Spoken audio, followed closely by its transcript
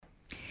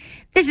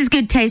This is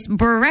Good Taste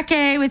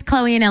Brekkie with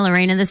Chloe and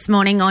Ellerina this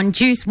morning on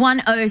Juice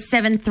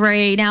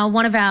 1073. Now,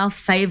 one of our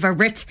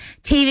favourite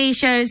TV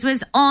shows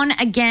was on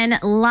again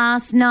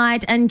last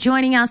night, and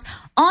joining us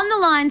on the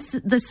lines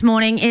this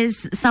morning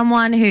is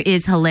someone who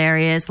is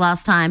hilarious.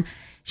 Last time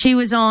she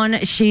was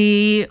on,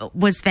 she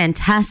was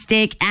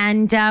fantastic,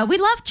 and we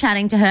love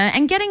chatting to her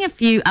and getting a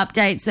few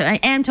updates. So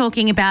I am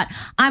talking about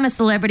I'm a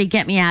Celebrity,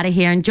 Get Me Out of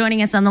Here, and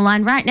joining us on the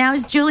line right now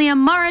is Julia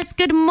Morris.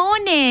 Good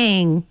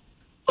morning.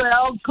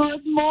 Well,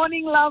 good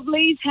morning,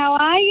 lovelies. How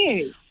are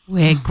you?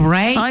 We're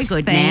great. So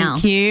good now.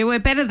 Thank you. We're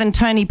better than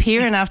Tony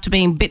Piran after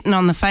being bitten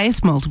on the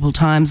face multiple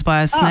times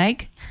by a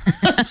snake.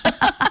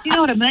 You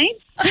know what I mean?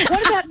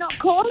 What about not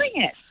calling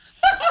it?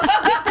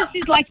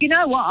 She's like, you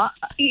know what?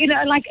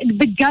 Like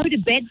the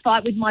go-to-bed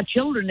fight with my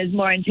children is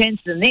more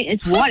intense than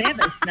this.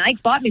 Whatever,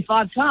 snake, bite me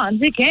 5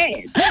 times. Who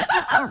cares?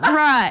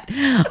 Right.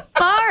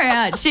 Far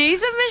out.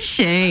 She's a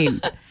machine.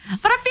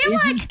 But I feel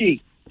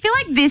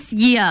like this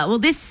year,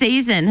 this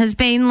season has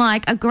been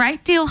like a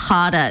great deal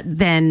harder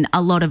than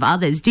a lot of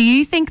others. Do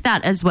you think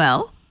that as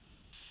well?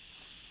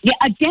 Yeah,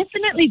 I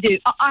definitely do.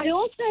 I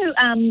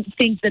also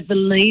think that the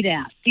lead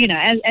out,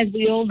 as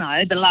we all know,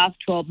 the last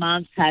 12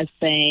 months has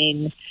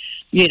been,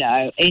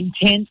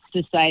 intense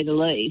to say the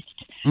least.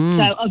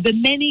 So of the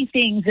many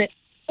things that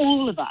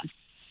all of us,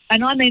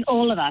 and I mean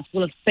all of us,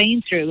 will have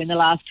been through in the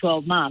last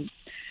 12 months,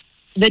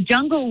 the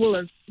jungle will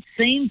have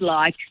seemed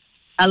like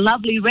a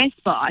lovely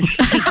respite.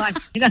 Like,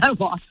 you know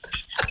what?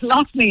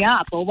 Lock me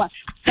up or what?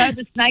 So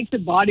the snakes are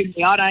biting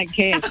me. I don't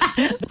care.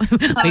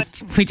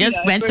 we just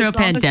went through a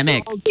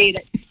pandemic.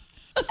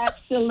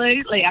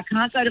 Absolutely. I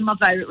can't go to my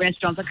favourite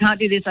restaurants. I can't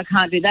do this. I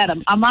can't do that.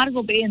 I might as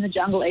well be in the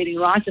jungle eating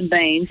rice and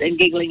beans and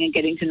giggling and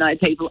getting to know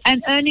people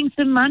and earning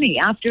some money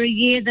after a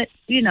year that,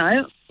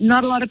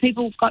 not a lot of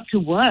people got to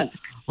work.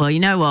 Well, you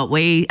know what?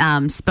 We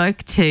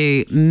spoke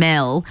to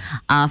Mel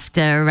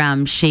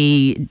after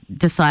she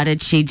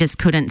decided she just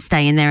couldn't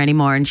stay in there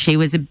anymore, and she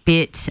was a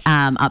bit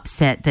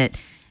upset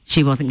that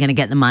she wasn't going to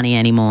get the money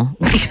anymore.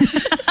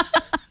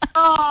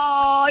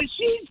 Oh,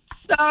 she's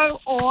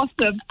so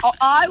awesome.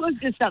 I was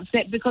just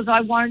upset because I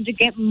wanted to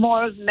get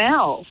more of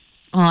Mel.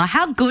 Oh,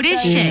 how good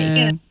is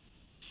she?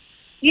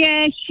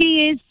 Yeah,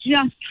 she is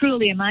just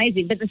truly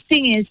amazing. But the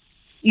thing is,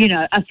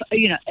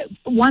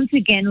 once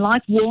again,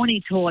 like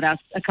Warnie taught us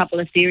a couple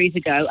of series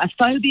ago, a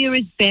phobia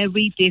is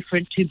very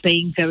different to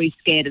being very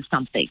scared of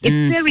something.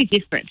 It's very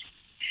different.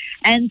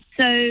 And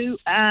so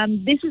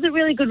this is a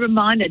really good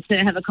reminder to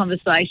have a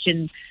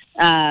conversation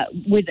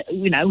with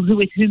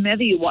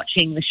whomever you're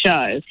watching the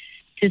show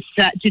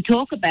to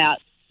talk about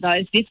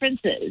those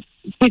differences.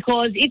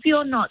 Because if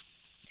you're not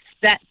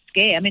that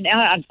scared,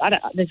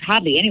 there's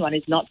hardly anyone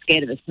who's not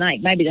scared of a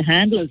snake. Maybe the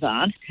handlers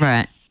aren't.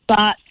 Right.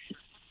 But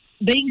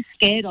being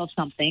scared of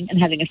something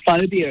and having a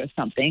phobia of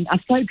something are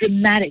so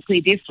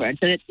dramatically different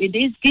that it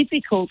is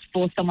difficult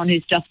for someone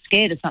who's just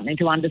scared of something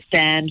to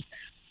understand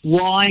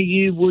why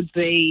you would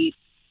be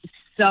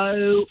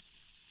so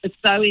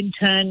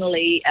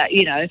internally,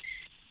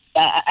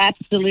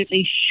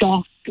 absolutely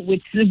shocked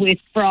with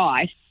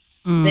fright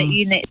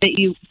that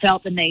you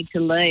felt the need to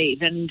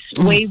leave. And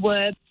we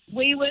were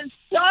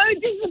so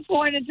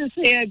disappointed to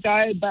see her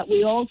go, but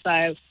we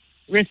also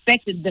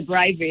respected the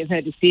bravery of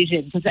her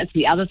decision, because that's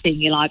the other thing.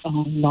 You're like,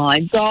 oh my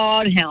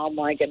God, how am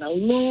I going to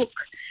look?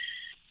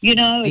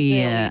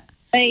 Yeah.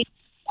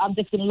 I'm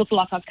just going to look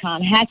like I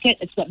can't hack it.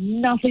 It's got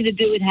nothing to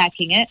do with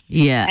hacking it.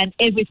 Yeah. And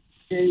everything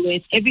to do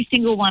with every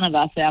single one of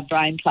us, our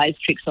brain plays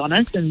tricks on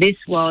us, and this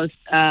was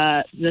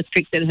the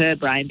trick that her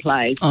brain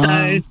plays.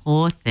 Oh,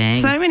 poor thing.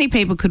 So many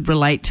people could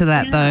relate to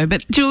that though.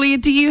 But Julia,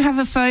 do you have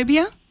a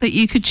phobia that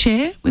you could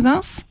share with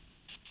us?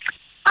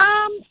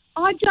 I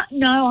don't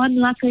know. I'm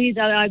lucky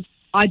that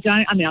I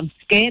don't. I'm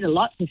scared of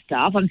lots of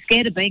stuff. I'm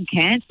scared of being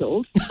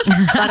cancelled,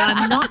 but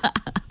I'm not.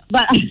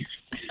 But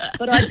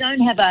I don't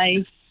have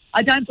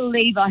I don't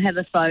believe I have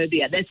a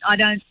phobia. I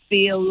don't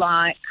feel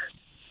like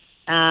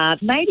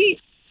maybe.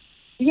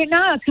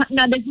 No,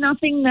 there's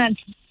nothing that.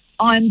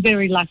 I'm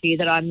very lucky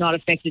that I'm not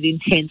affected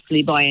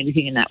intensely by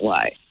anything in that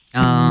way.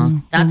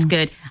 Oh, that's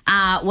good.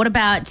 What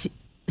about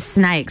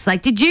snakes?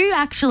 Like, did you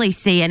actually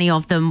see any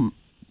of them,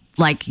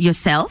 like,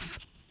 yourself?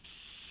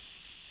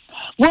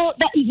 Well,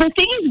 the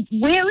thing is,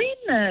 we're in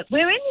the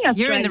Australian.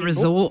 You're in the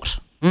resort,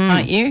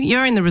 aren't you?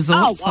 You're in the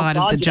resort side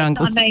of the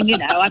jungle.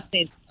 I've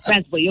seen,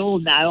 as we all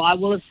know, I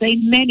will have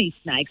seen many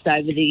snakes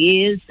over the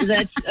years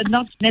that are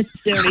not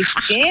necessarily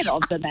scared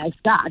of them as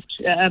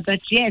such.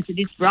 But yes, it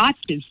is right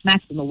to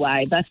smack them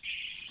away. But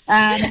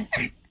no,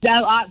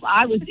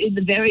 I was in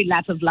the very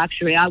lap of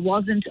luxury. I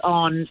wasn't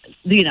on,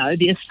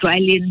 the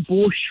Australian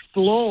bush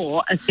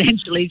floor,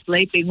 essentially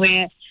sleeping,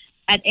 where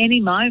at any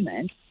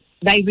moment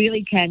they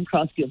really can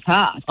cross your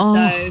path. Oh.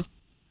 So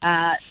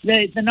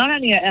they're not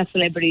only are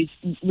celebrities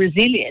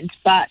resilient,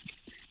 but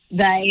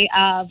they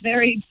are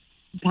very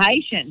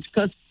patient,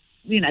 because,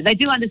 they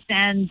do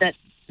understand that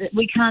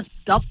we can't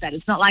stop that.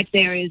 It's not like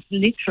there is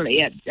literally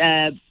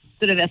a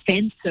sort of a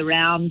fence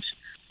around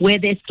where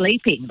they're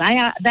sleeping.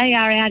 They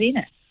are out in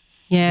it.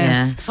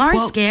 Yes.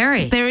 So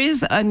scary. There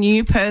is a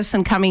new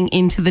person coming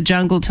into the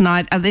jungle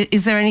tonight.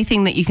 Is there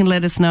anything that you can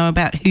let us know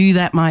about who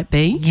that might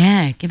be?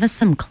 Yeah, give us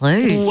some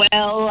clues.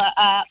 Well,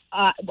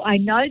 I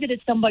know that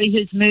it's somebody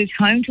who's moved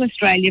home to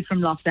Australia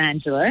from Los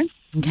Angeles.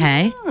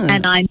 Okay.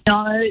 And I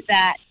know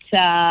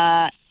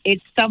that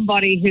it's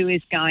somebody who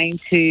is going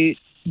to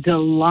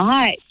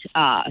delight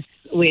us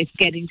with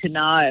getting to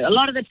know. A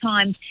lot of the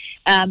time,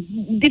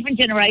 different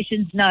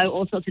generations know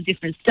all sorts of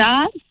different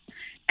stars.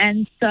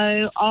 And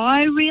so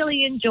I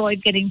really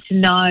enjoyed getting to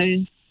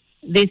know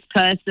this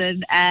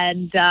person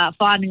and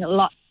finding a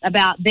lot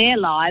about their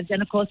lives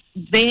and, of course,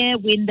 their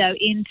window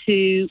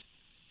into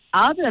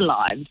other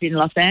lives in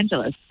Los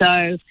Angeles.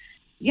 So,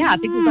 yeah, I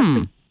think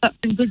we've got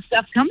some good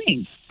stuff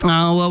coming.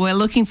 Oh, well, we're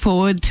looking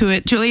forward to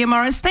it. Julia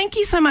Morris, thank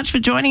you so much for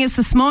joining us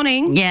this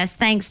morning. Yes,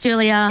 thanks,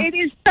 Julia. It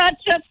is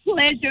such a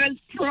pleasure. It's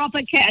proper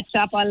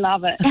catch-up. I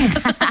love it.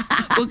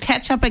 We'll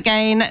catch up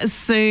again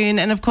soon.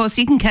 And, of course,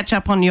 you can catch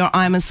up on your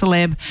I'm a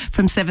Celeb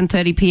from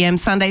 7:30 p.m.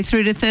 Sunday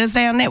through to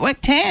Thursday on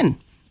Network 10.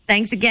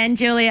 Thanks again,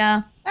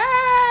 Julia.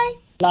 Bye.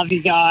 Love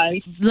you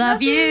guys.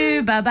 Love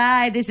you.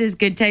 Bye-bye. This is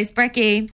Good Taste Brekkie.